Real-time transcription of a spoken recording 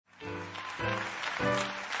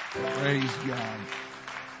Praise God.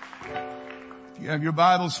 If you have your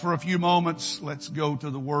Bibles for a few moments, let's go to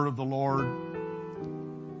the Word of the Lord.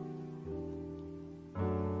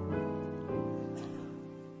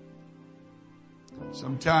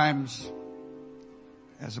 Sometimes,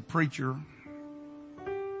 as a preacher,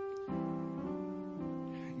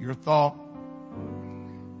 your thought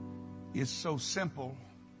is so simple,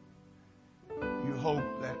 you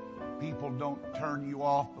hope that people don't turn you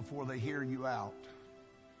off before they hear you out.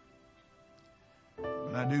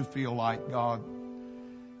 But I do feel like God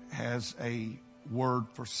has a word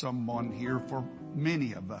for someone here, for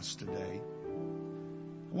many of us today.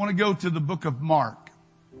 I want to go to the book of Mark,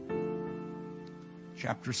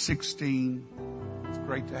 chapter 16. It's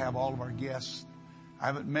great to have all of our guests. I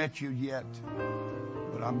haven't met you yet,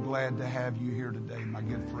 but I'm glad to have you here today, my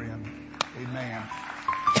good friend. Amen.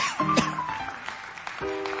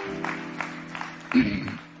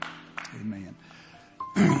 Amen.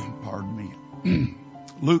 Pardon me.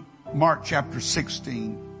 Mark chapter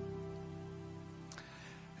 16.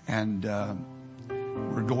 And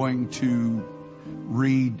we're going to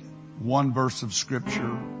read one verse of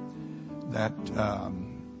scripture that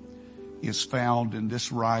is found in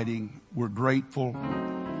this writing. We're grateful,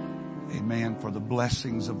 amen, for the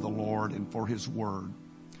blessings of the Lord and for His word.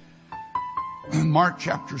 Mark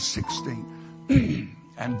chapter 16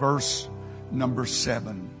 and verse number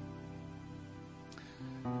 7.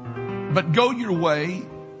 But go your way,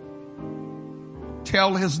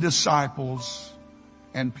 tell His disciples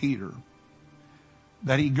and Peter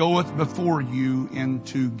that He goeth before you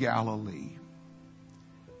into Galilee.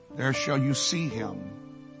 There shall you see Him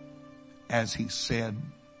as He said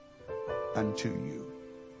unto you.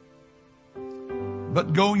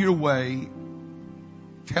 But go your way,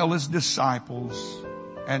 tell His disciples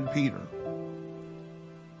and Peter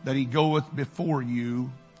that He goeth before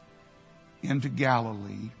you into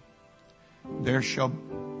Galilee. There shall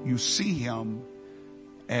you see Him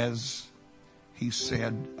as He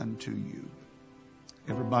said unto you.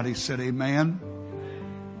 Everybody said amen.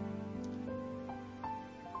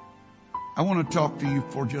 I want to talk to you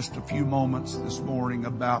for just a few moments this morning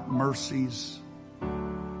about Mercy's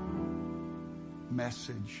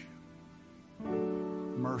message.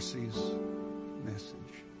 Mercy's message.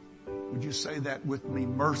 Would you say that with me?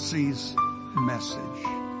 Mercy's message.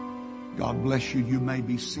 God bless you. You may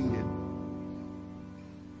be seated.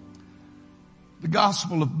 The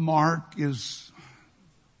Gospel of Mark is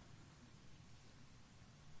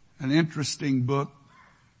an interesting book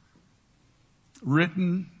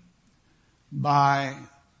written by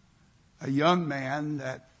a young man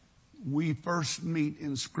that we first meet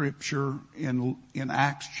in Scripture in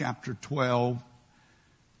Acts chapter 12.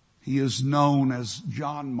 He is known as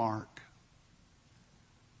John Mark.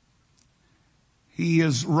 He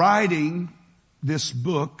is writing this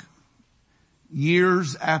book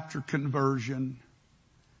years after conversion,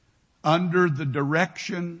 under the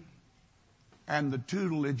direction and the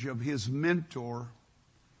tutelage of his mentor,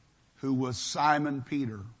 who was Simon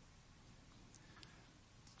Peter.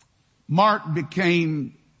 Mark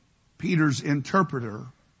became Peter's interpreter,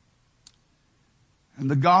 and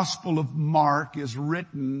the Gospel of Mark is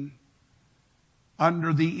written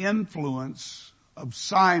under the influence of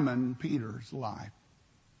Simon Peter's life.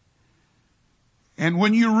 And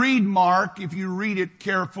when you read Mark, if you read it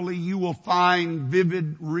carefully, you will find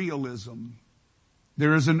vivid realism.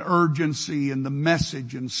 There is an urgency in the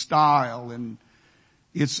message and style, and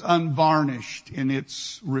it's unvarnished in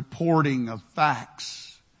its reporting of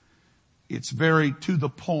facts. It's very to the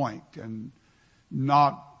point and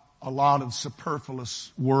not a lot of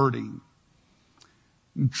superfluous wording.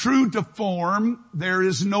 And true to form, there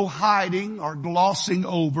is no hiding or glossing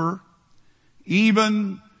over,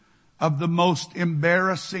 even of the most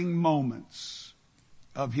embarrassing moments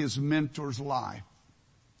of his mentor's life.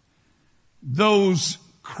 Those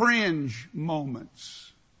cringe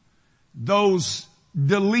moments, those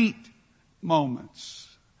delete moments,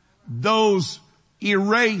 those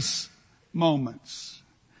erase moments.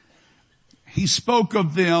 He spoke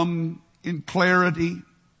of them in clarity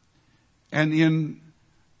and in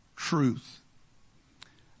truth.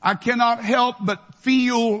 I cannot help but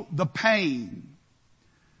feel the pain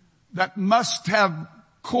that must have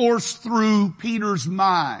coursed through Peter's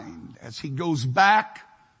mind as he goes back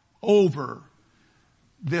over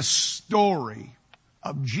this story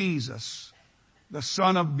of Jesus, the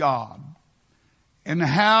Son of God, and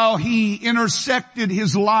how He intersected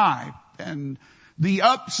His life and the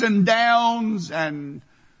ups and downs and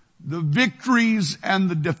the victories and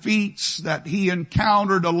the defeats that He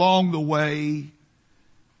encountered along the way.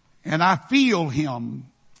 And I feel Him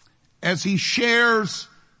as He shares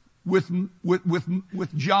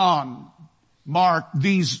with John Mark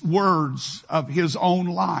these words of his own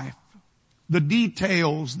life. The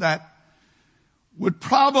details that would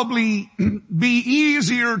probably be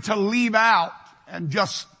easier to leave out and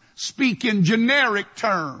just speak in generic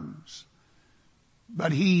terms.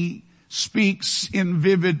 But he speaks in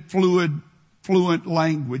vivid, fluent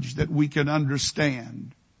language that we can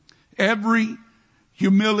understand. Every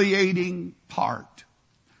humiliating part,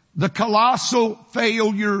 the colossal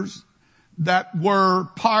failures that were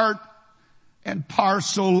part and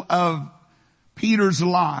parcel of Peter's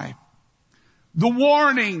life, the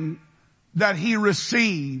warning that he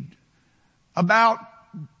received about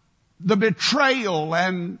the betrayal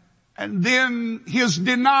and then his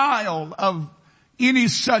denial of any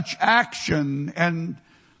such action, and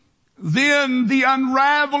then the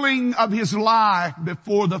unraveling of his life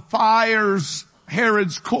before the fires,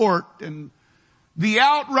 Herod's court, and the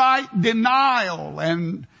outright denial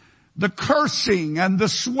and the cursing and the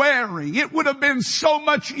swearing. It would have been so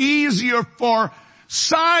much easier for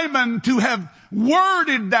Simon to have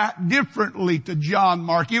worded that differently to John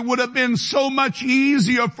Mark. It would have been so much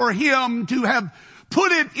easier for him to have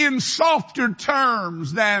put it in softer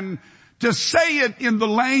terms than to say it in the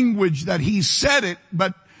language that he said it.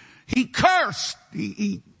 But he cursed.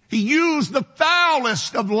 He used the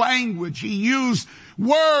foulest of language. He used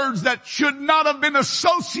words that should not have been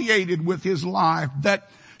associated with his life, that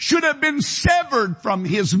should have been severed from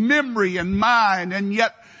his memory and mind. And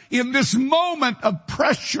yet in this moment of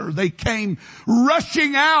pressure, they came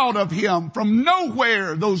rushing out of him from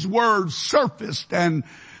nowhere. Those words surfaced and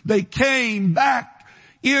they came back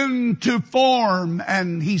into form,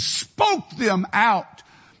 and he spoke them out.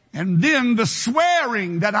 And then the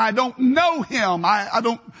swearing that I don't know him,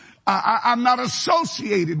 I'm not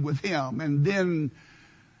associated with him. And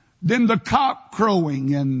then the cock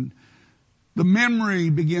crowing, and the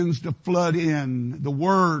memory begins to flood in. The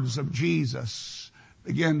words of Jesus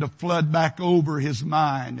begin to flood back over his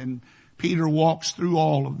mind. And Peter walks through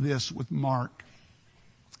all of this with Mark.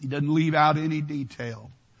 He doesn't leave out any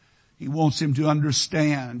detail. He wants him to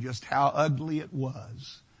understand just how ugly it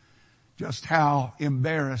was, just how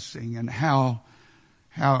embarrassing and how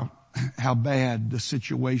bad the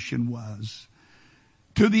situation was.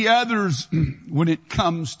 To the others, when it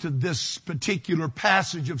comes to this particular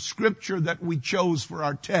passage of scripture that we chose for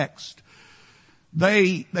our text,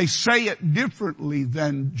 they say it differently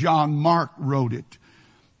than John Mark wrote it.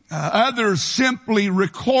 Others simply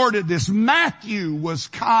recorded this. Matthew was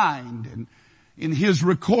kind, and in his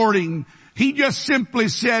recording, he just simply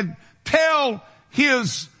said, tell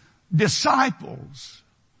his disciples.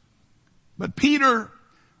 But Peter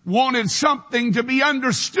wanted something to be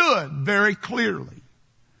understood very clearly.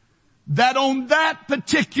 That on that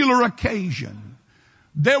particular occasion,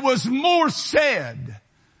 there was more said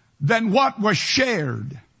than what was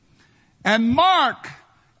shared. And Mark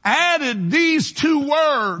added these two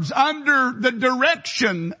words under the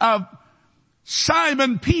direction of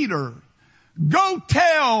Simon Peter. Go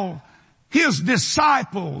tell his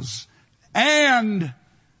disciples and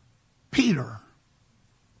Peter.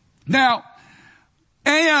 Now,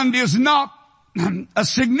 and is not a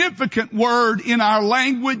significant word in our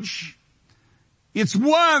language. It's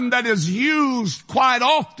one that is used quite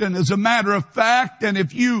often, as a matter of fact. And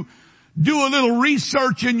if you do a little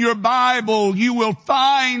research in your Bible, you will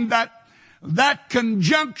find that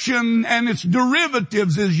conjunction and its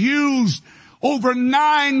derivatives is used over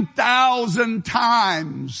 9,000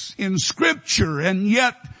 times in Scripture, and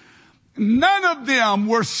yet none of them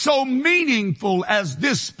were so meaningful as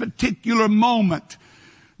this particular moment,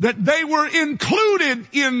 that they were included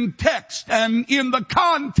in text and in the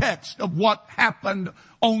context of what happened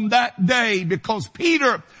on that day, because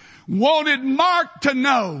Peter wanted Mark to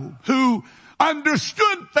know, who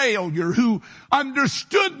understood failure, who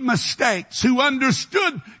understood mistakes, who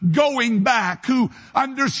understood going back, who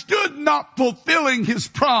understood not fulfilling his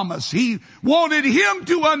promise. He wanted him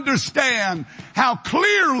to understand how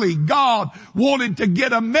clearly God wanted to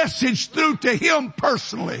get a message through to him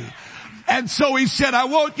personally. And so he said, I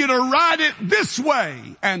want you to write it this way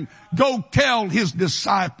and go tell his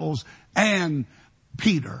disciples and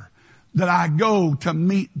Peter that I go to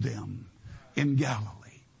meet them in Galilee.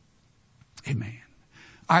 Amen.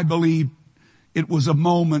 I believe it was a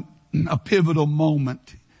moment, a pivotal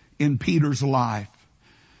moment in Peter's life.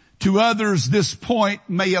 To others, this point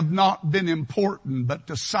may have not been important, but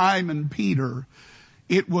to Simon Peter,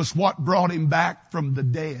 it was what brought him back from the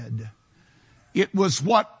dead. It was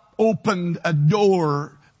what opened a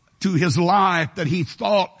door to his life that he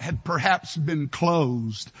thought had perhaps been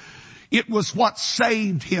closed. It was what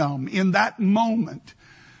saved him in that moment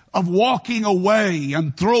of walking away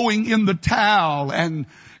and throwing in the towel and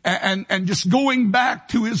just going back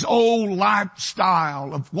to his old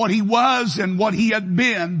lifestyle of what he was and what he had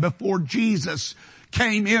been before Jesus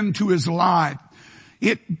came into his life.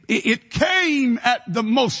 It came at the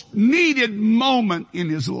most needed moment in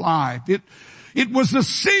his life. It was a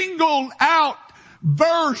singled out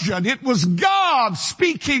version. It was God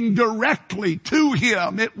speaking directly to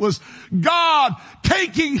him. It was God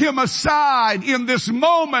taking him aside in this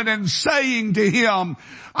moment and saying to him,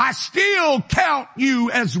 I still count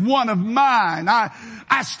you as one of mine.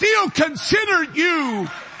 I still consider you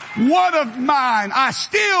one of mine. I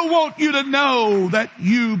still want you to know that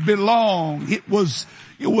you belong. It was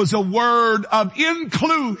a word of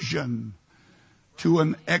inclusion to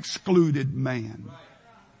an excluded man.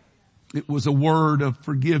 It was a word of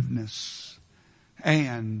forgiveness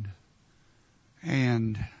and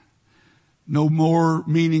no more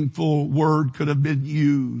meaningful word could have been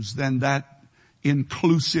used than that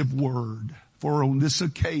inclusive word. For on this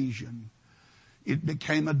occasion, it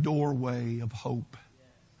became a doorway of hope.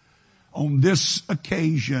 On this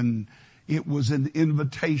occasion, it was an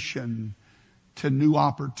invitation to new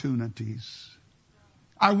opportunities.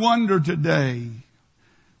 I wonder today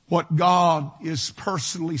what God is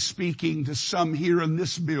personally speaking to some here in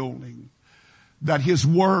this building, that his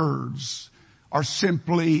words are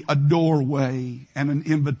simply a doorway and an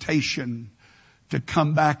invitation to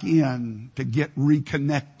come back in, to get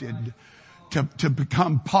reconnected, to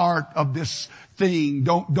become part of this thing.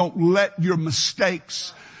 Don't let your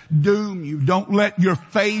mistakes doom you. Don't let your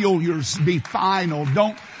failures be final.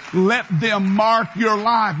 Don't let them mark your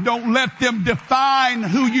life. Don't let them define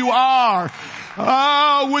who you are.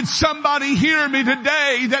 Oh, would somebody hear me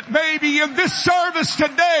today that maybe in this service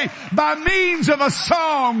today, by means of a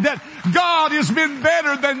song, that God has been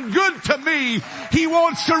better than good to me. He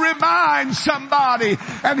wants to remind somebody,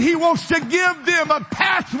 and he wants to give them a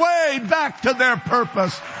pathway back to their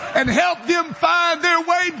purpose and help them find their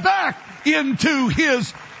way back into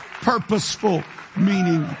his purposeful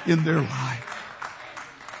meaning in their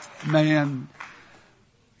life. Man,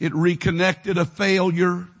 it reconnected a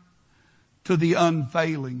failure to the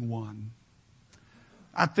unfailing one.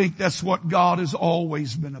 I think that's what God has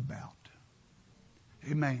always been about.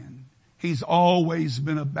 Amen. He's always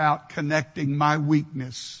been about connecting my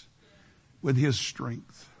weakness with his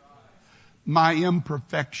strength, my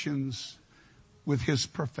imperfections with his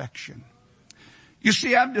perfection. You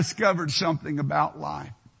see, I've discovered something about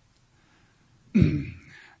life.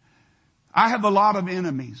 I have a lot of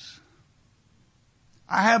enemies.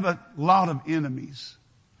 I have a lot of enemies.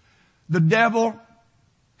 The devil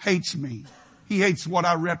hates me. He hates what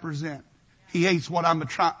I represent. He hates what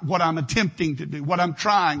I'm attempting to do, what I'm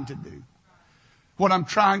trying to do, what I'm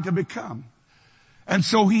trying to become. And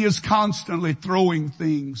so he is constantly throwing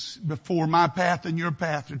things before my path and your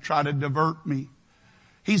path to try to divert me.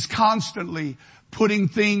 He's constantly putting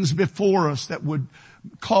things before us that would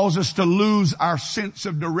cause us to lose our sense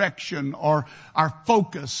of direction or our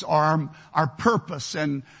focus or our purpose.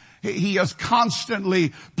 And he is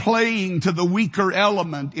constantly playing to the weaker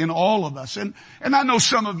element in all of us. And I know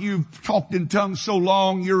some of you have talked in tongues so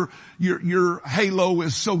long, your halo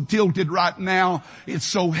is so tilted right now, it's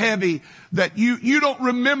so heavy that you don't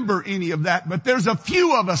remember any of that. But there's a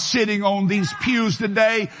few of us sitting on these pews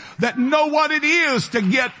today that know what it is to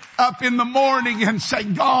get up in the morning and say,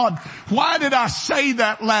 God, why did I say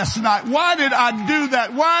that last night? Why did I do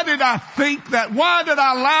that? Why did I think that? Why did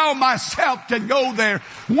I allow myself to go there?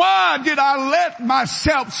 Why did I let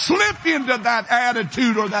myself slip into that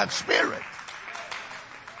attitude or that spirit?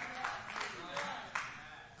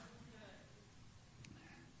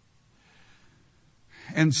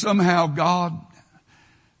 And somehow God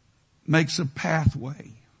makes a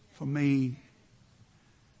pathway for me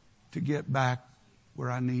to get back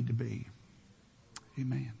where I need to be.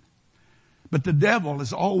 Amen. But the devil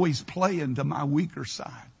is always playing to my weaker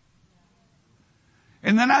side.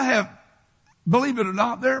 And then I have, believe it or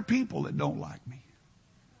not, there are people that don't like me.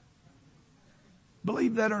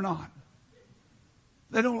 Believe that or not.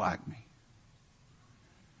 They don't like me.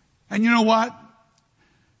 And you know what?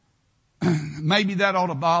 Maybe that ought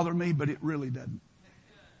to bother me, but it really doesn't.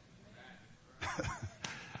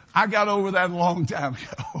 I got over that a long time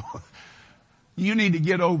ago. You need to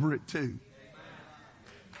get over it too.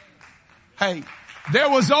 Hey, there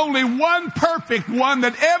was only one perfect one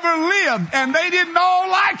that ever lived, and they didn't all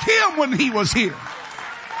like him when he was here.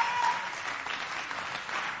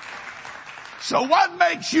 So what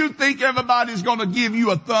makes you think everybody's going to give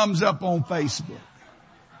you a thumbs up on Facebook?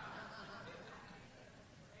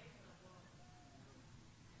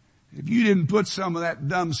 you didn't put some of that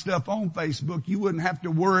dumb stuff on Facebook, you wouldn't have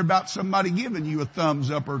to worry about somebody giving you a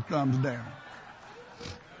thumbs up or a thumbs down.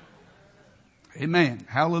 Amen.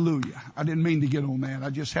 Hallelujah. I didn't mean to get on that. I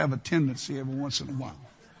just have a tendency every once in a while.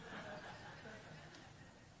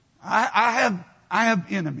 I have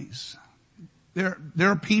enemies. There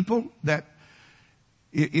are people that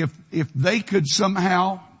if they could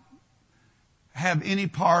somehow have any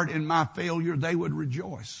part in my failure, they would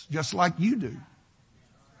rejoice, just like you do.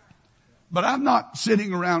 But I'm not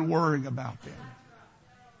sitting around worrying about them.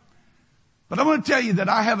 But I'm going to tell you that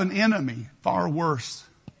I have an enemy far worse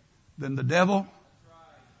than the devil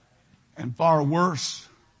and far worse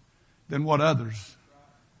than what others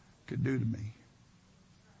could do to me.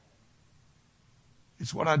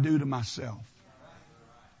 It's what I do to myself.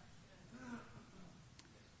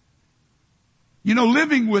 You know,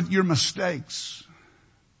 living with your mistakes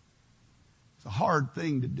is a hard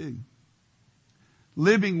thing to do.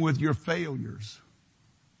 Living with your failures,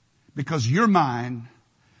 because your mind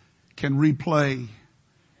can replay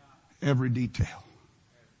every detail.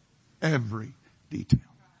 Every detail.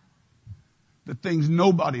 The things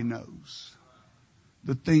nobody knows.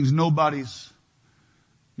 The things nobody's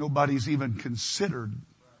even considered.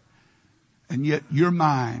 And yet your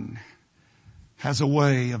mind has a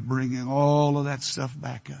way of bringing all of that stuff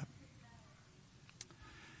back up.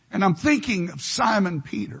 And I'm thinking of Simon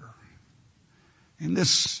Peter in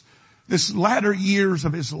this latter years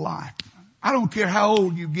of his life. I don't care how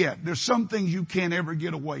old you get. There's some things you can't ever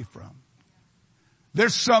get away from.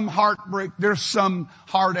 There's some heartbreak. There's some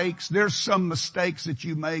heartaches. There's some mistakes that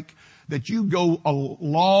you make that you go a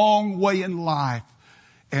long way in life.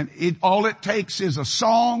 And all it takes is a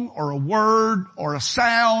song or a word or a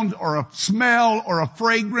sound or a smell or a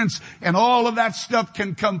fragrance, and all of that stuff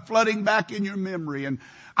can come flooding back in your memory. And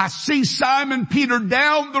I see Simon Peter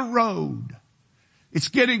down the road. It's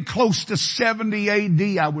getting close to 70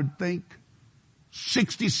 AD, I would think.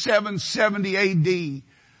 67, 70 AD.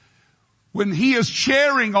 When he is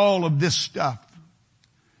sharing all of this stuff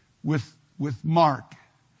with Mark.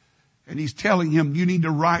 And he's telling him, you need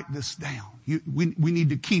to write this down. We need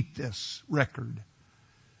to keep this record.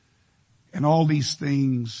 And all these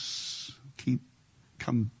things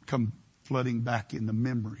come flooding back in the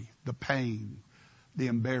memory. The pain, the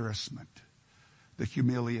embarrassment, the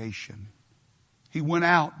humiliation. He went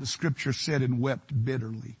out, the scripture said, and wept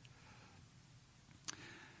bitterly.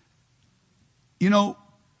 You know,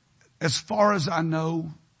 as far as I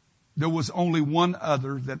know, there was only one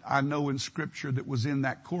other that I know in scripture that was in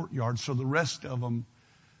that courtyard. So the rest of them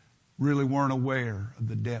really weren't aware of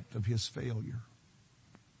the depth of his failure.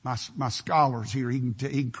 My scholars here, he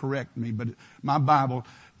can correct me, but my Bible,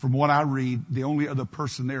 from what I read, the only other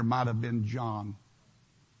person there might have been John.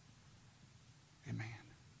 Amen.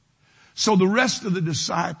 So the rest of the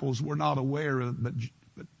disciples were not aware of it,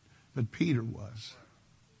 but Peter was.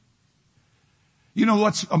 You know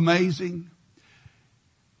what's amazing?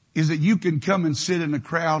 Is that you can come and sit in a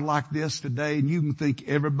crowd like this today and you can think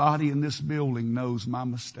everybody in this building knows my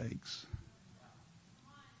mistakes.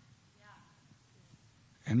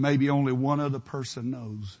 And maybe only one other person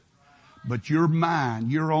knows. But your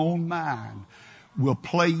mind, your own mind, will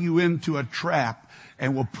play you into a trap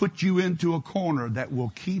and will put you into a corner that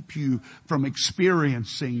will keep you from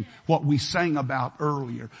experiencing what we sang about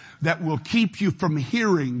earlier. That will keep you from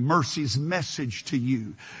hearing mercy's message to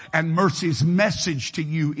you. And mercy's message to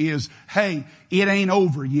you is, hey, it ain't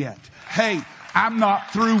over yet. Hey, I'm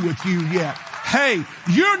not through with you yet. Hey,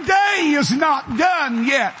 your day is not done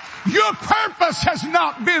yet. Your purpose has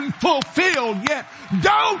not been fulfilled yet.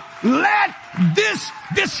 Don't let this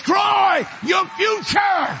destroy your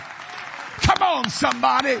future. Come on,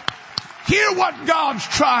 somebody. Hear what God's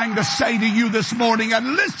trying to say to you this morning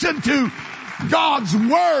and listen to God's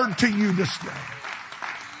word to you this day.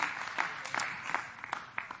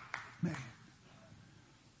 Man.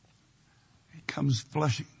 It comes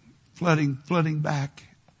flooding back.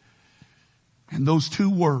 And those two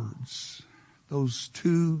words,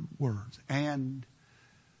 and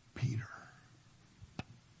Peter.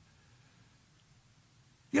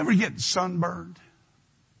 You ever get sunburned?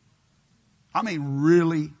 I mean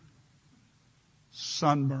really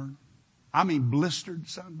sunburned. I mean blistered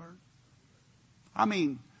sunburn. I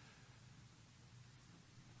mean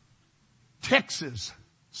Texas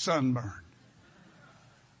sunburn.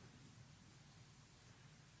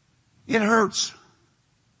 It hurts.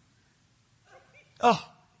 Oh.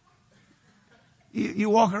 You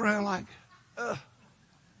walk around like,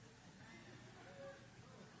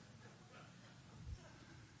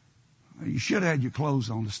 You should have had your clothes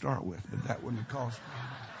on to start with, but that wouldn't have caused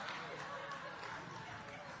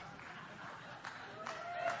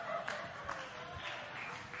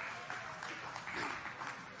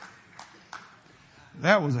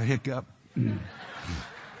That was a hiccup.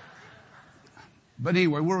 But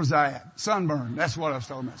anyway, where was I at? Sunburn. That's what I was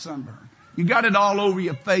talking about, sunburn. You got it all over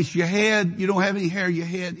your face, your head. You don't have any hair in your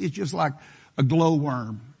head. It's just like a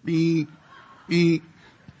glowworm. Eek, eek.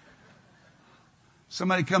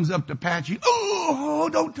 Somebody comes up to pat you. Oh,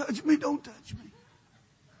 don't touch me, don't touch me.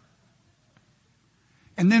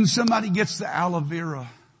 And then somebody gets the aloe vera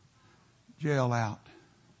gel out.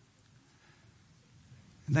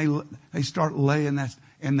 And they start laying that,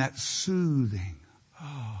 and that soothing.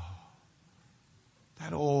 Oh,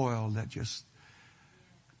 that oil that just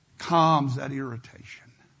calms that irritation.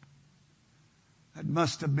 That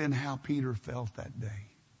must have been how Peter felt that day,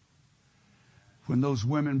 when those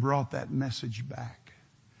women brought that message back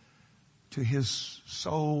to his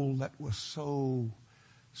soul that was so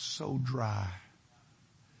dry.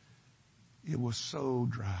 It was so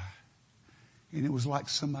dry. And it was like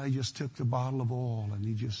somebody just took the bottle of oil and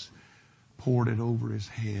he just poured it over his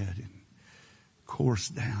head and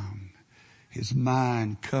coursed down his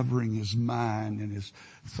mind, covering his mind and his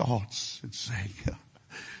thoughts, and saying,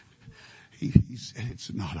 he said,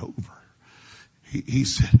 it's not over. He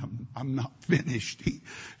said, I'm not finished.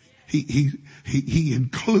 He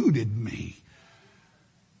included me.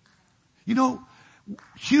 You know,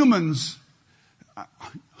 humans,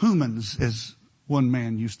 as one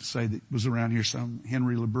man used to say that was around here, some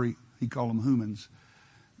Henry LeBrie, he called them humans.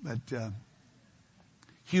 But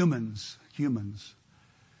humans,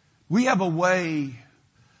 we have a way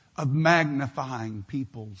of magnifying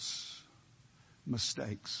people's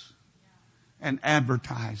mistakes and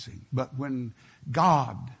advertising. But when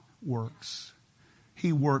God works,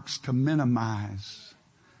 He works to minimize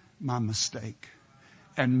my mistake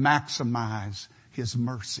and maximize His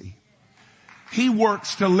mercy. He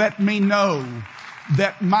works to let me know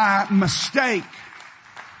that my mistake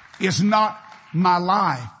is not my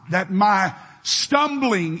life, that my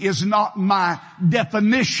stumbling is not my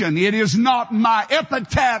definition. It is not my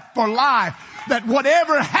epitaph for life. That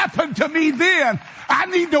whatever happened to me then, I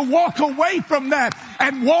need to walk away from that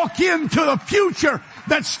and walk into a future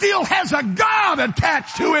that still has a God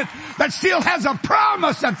attached to it, that still has a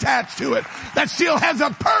promise attached to it, that still has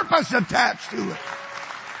a purpose attached to it.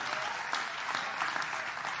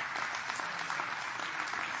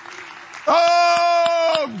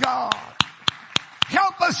 Oh God,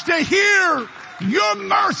 help us to hear your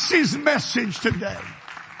mercy's message today.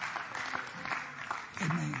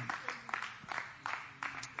 Amen.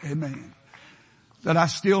 Amen. That I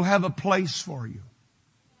still have a place for you.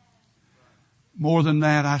 More than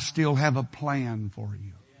that, I still have a plan for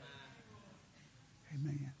you.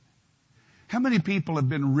 Amen. How many people have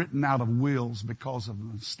been written out of wills because of a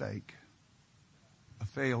mistake, a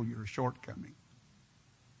failure, a shortcoming?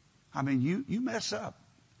 I mean, you mess up.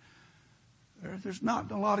 There's not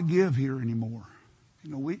a lot of give here anymore.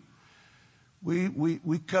 You know,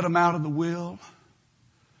 we cut them out of the will.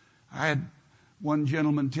 I had one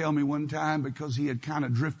gentleman tell me one time, because he had kind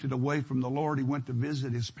of drifted away from the Lord, he went to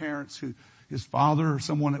visit his parents, his father or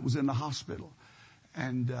someone that was in the hospital.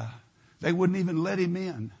 And they wouldn't even let him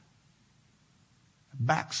in.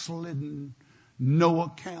 Backslidden, no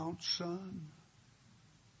account son.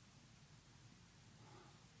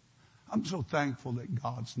 I'm so thankful that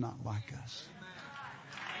God's not like us.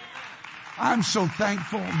 I'm so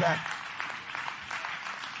thankful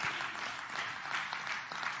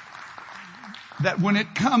that when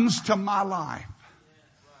it comes to my life,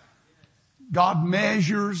 God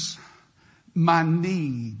measures my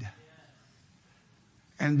need,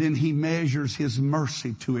 and then He measures His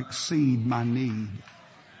mercy to exceed my need.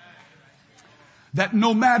 That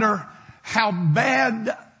no matter how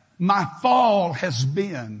bad my fall has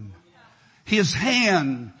been, His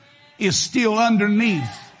hand is still underneath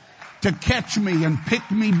to catch me and pick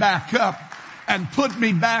me back up and put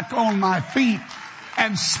me back on my feet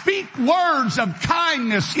and speak words of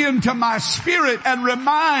kindness into my spirit and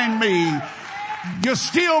remind me, you're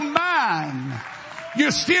still mine. You're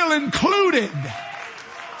still included.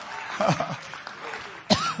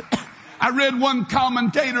 I read one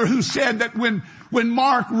commentator who said that when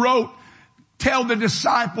Mark wrote, tell the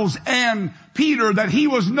disciples and Peter that he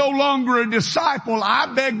was no longer a disciple, I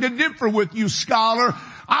beg to differ with you, scholar.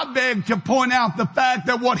 I beg to point out the fact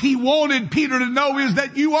that what he wanted Peter to know is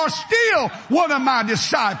that you are still one of my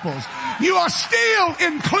disciples. You are still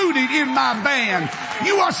included in my band.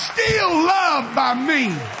 You are still loved by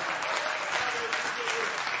me.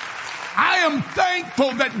 I am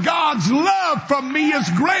thankful that God's love for me is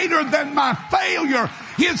greater than my failure.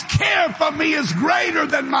 His care for me is greater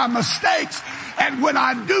than my mistakes. And when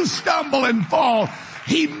I do stumble and fall,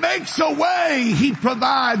 He makes a way. He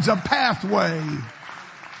provides a pathway.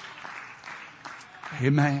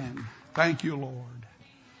 Amen. Thank you, Lord.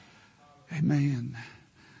 Amen.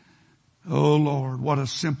 Oh Lord, what a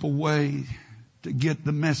simple way to get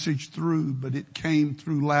the message through, but it came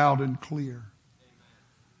through loud and clear.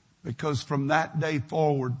 Because from that day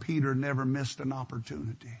forward, Peter never missed an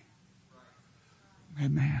opportunity.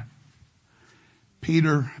 Amen.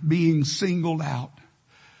 Peter being singled out,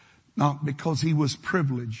 not because he was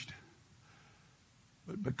privileged,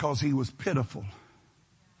 but because he was pitiful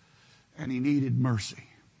and he needed mercy.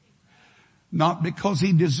 Not because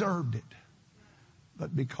he deserved it,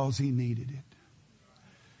 but because he needed it.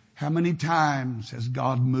 How many times has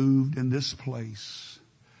God moved in this place?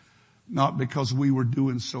 Not because we were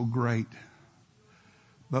doing so great,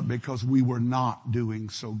 but because we were not doing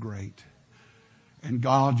so great. And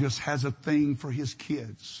God just has a thing for His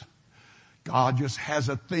kids. God just has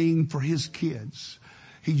a thing for His kids.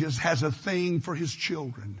 He just has a thing for His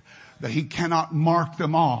children that He cannot mark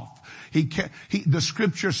them off. The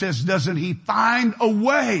scripture says, doesn't He find a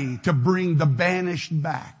way to bring the banished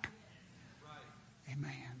back?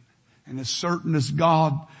 Amen. And as certain as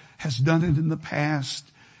God has done it in the past,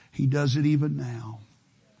 He does it even now.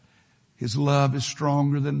 His love is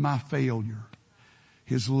stronger than my failure.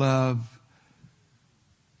 His love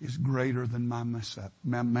is greater than my mess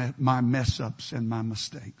ups and my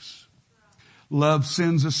mistakes. Love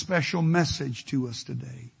sends a special message to us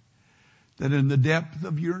today, that in the depth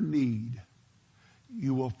of your need,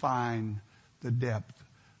 you will find the depth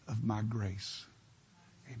of my grace.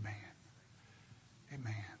 Amen.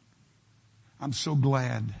 Amen. I'm so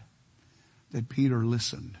glad that Peter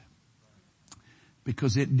listened,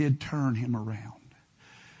 because it did turn him around.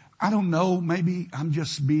 I don't know, maybe I'm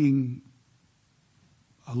just being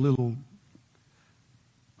a little,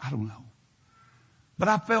 I don't know. But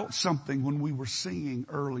I felt something when we were singing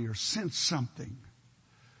earlier, sensed something.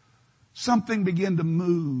 Something began to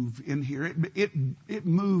move in here. It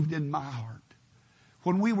moved in my heart.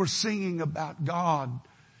 When we were singing about God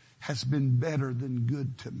has been better than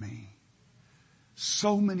good to me.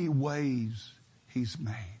 So many ways He's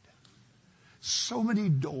made. So many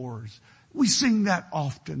doors. We sing that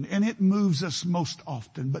often, and it moves us most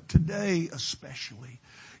often, but today especially.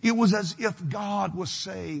 It was as if God was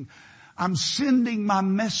saying, I'm sending my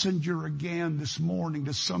messenger again this morning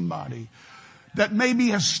to somebody that maybe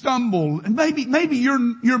has stumbled, and maybe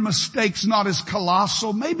your mistake's not as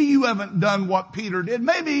colossal. Maybe you haven't done what Peter did.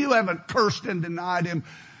 Maybe you haven't cursed and denied Him.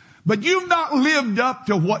 But you've not lived up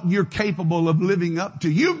to what you're capable of living up to.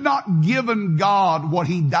 You've not given God what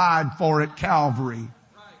He died for at Calvary.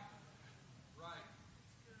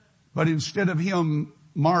 But instead of Him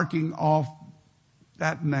marking off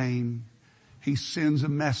that name, He sends a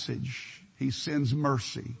message. He sends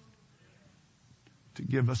mercy to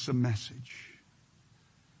give us a message.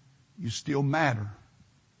 You still matter.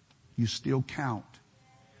 You still count.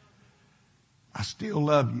 I still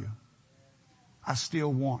love you. I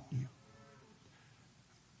still want you.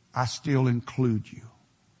 I still include you.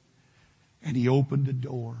 And He opened the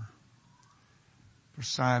door for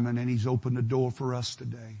Simon, and He's opened the door for us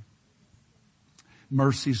today.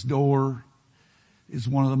 Mercy's door is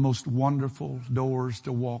one of the most wonderful doors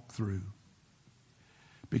to walk through,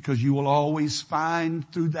 because you will always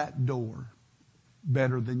find through that door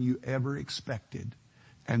better than you ever expected,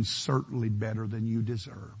 and certainly better than you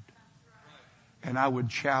deserved. And I would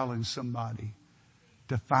challenge somebody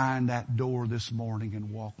to find that door this morning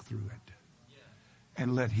and walk through it,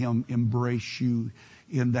 and let Him embrace you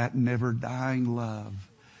in that never dying love,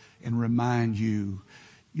 and remind you,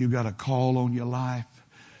 you've got a call on your life.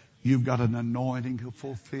 You've got an anointing to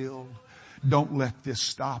fulfill. Don't let this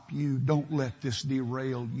stop you. Don't let this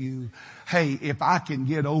derail you. Hey, if I can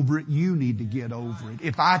get over it, you need to get over it.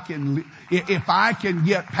 If I can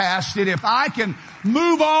get past it, if I can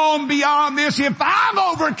move on beyond this, if I've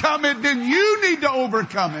overcome it, then you need to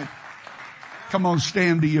overcome it. Come on,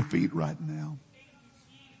 stand to your feet right now.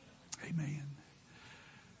 Amen.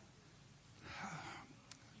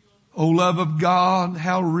 O love of God,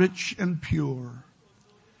 how rich and pure,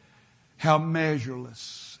 how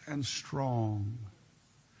measureless and strong,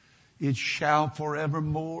 it shall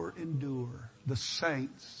forevermore endure, the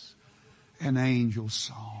saints and angels'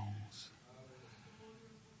 songs.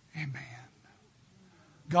 Amen.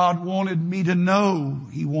 God wanted me to know,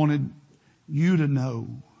 He wanted you to know,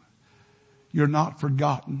 you're not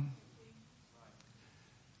forgotten.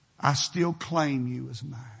 I still claim you as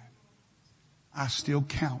mine. I still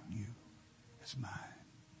count you as mine.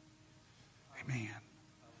 Amen.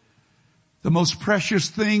 The most precious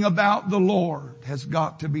thing about the Lord has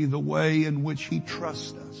got to be the way in which He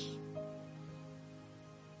trusts us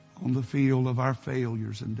on the field of our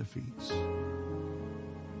failures and defeats.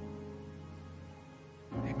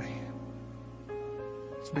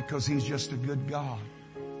 because He's just a good God.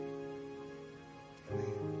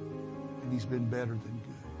 And He's been better than good.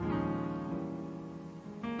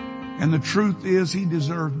 And the truth is, He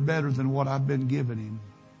deserves better than what I've been giving Him.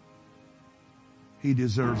 He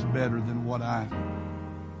deserves better than what I've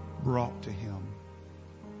brought to Him.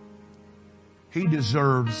 He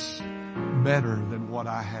deserves better than what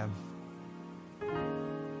I have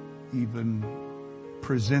even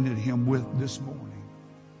presented Him with this morning.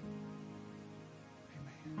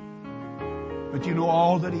 Amen. But you know,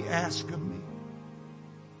 all that He asks of me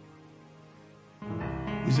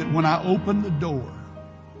is that when I open the door,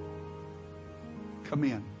 come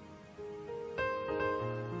in.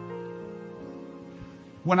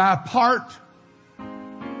 When I part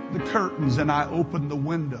the curtains and I open the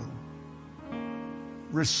window,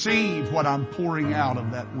 receive what I'm pouring out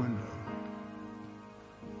of that window.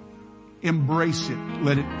 Embrace it.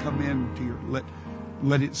 Let it come into your,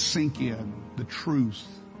 let it sink in. The truth,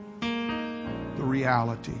 the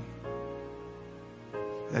reality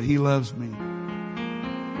that He loves me.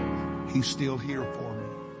 He's still here for me.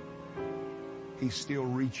 He's still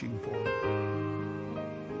reaching for me.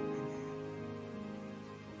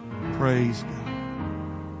 Praise God.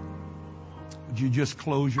 Would you just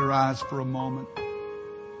close your eyes for a moment?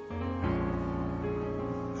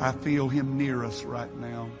 I feel Him near us right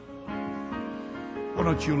now. Why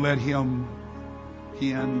don't you let Him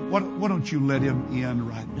in? Why don't you let Him in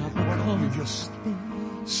right now? Why don't you just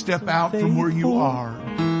step out from where you are?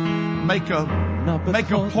 Make a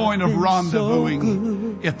point of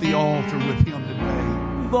rendezvousing at the altar with Him today.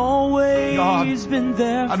 God,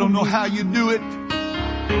 I don't know how you do it.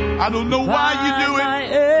 I don't know why you do it.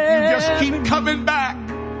 You just keep coming back.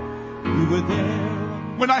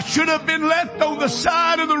 When I should have been left on the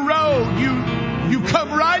side of the road, you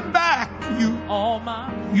come right back.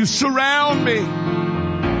 You surround me.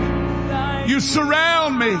 You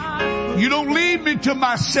surround me. You don't leave me to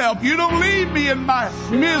myself. You don't leave me in my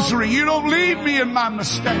misery. You don't leave me in my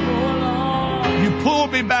mistake. You pull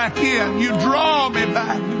me back in. You draw me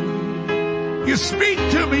back. You speak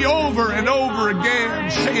to me over and over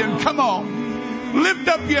again, saying, come on, lift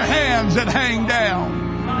up your hands and hang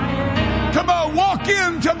down. Come on, walk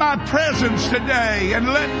into my presence today and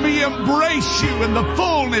let me embrace you in the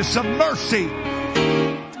fullness of mercy.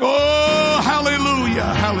 Oh,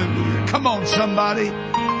 hallelujah, hallelujah. Come on, somebody.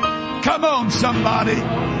 Come on, somebody.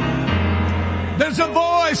 There's a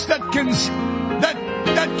voice that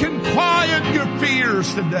can quiet your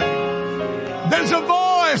fears today. There's a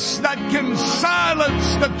voice that can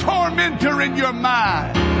silence the tormentor in your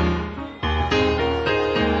mind.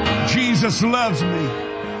 Jesus loves me.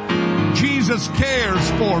 Jesus cares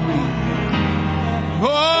for me.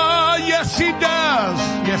 Oh, yes, He does.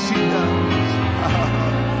 Yes, He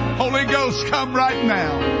does. Holy Ghost, come right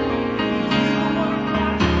now.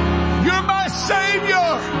 You're my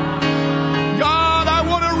Savior. God, I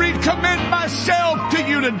want to recommit myself to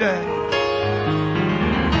you today.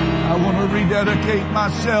 I want to rededicate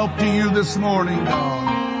myself to you this morning, God.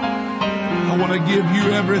 I want to give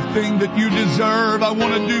you everything that you deserve. I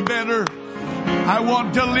want to do better. I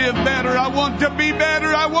want to live better. I want to be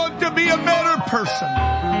better. I want to be a better person.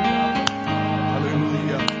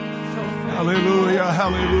 Hallelujah. Hallelujah.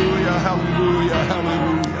 Hallelujah. Hallelujah.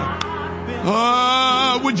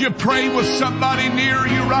 Hallelujah. Would you pray with somebody near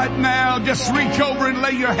you right now? Just reach over and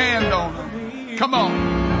lay your hand on them. Come on.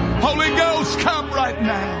 Holy Ghost, come right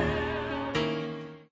now.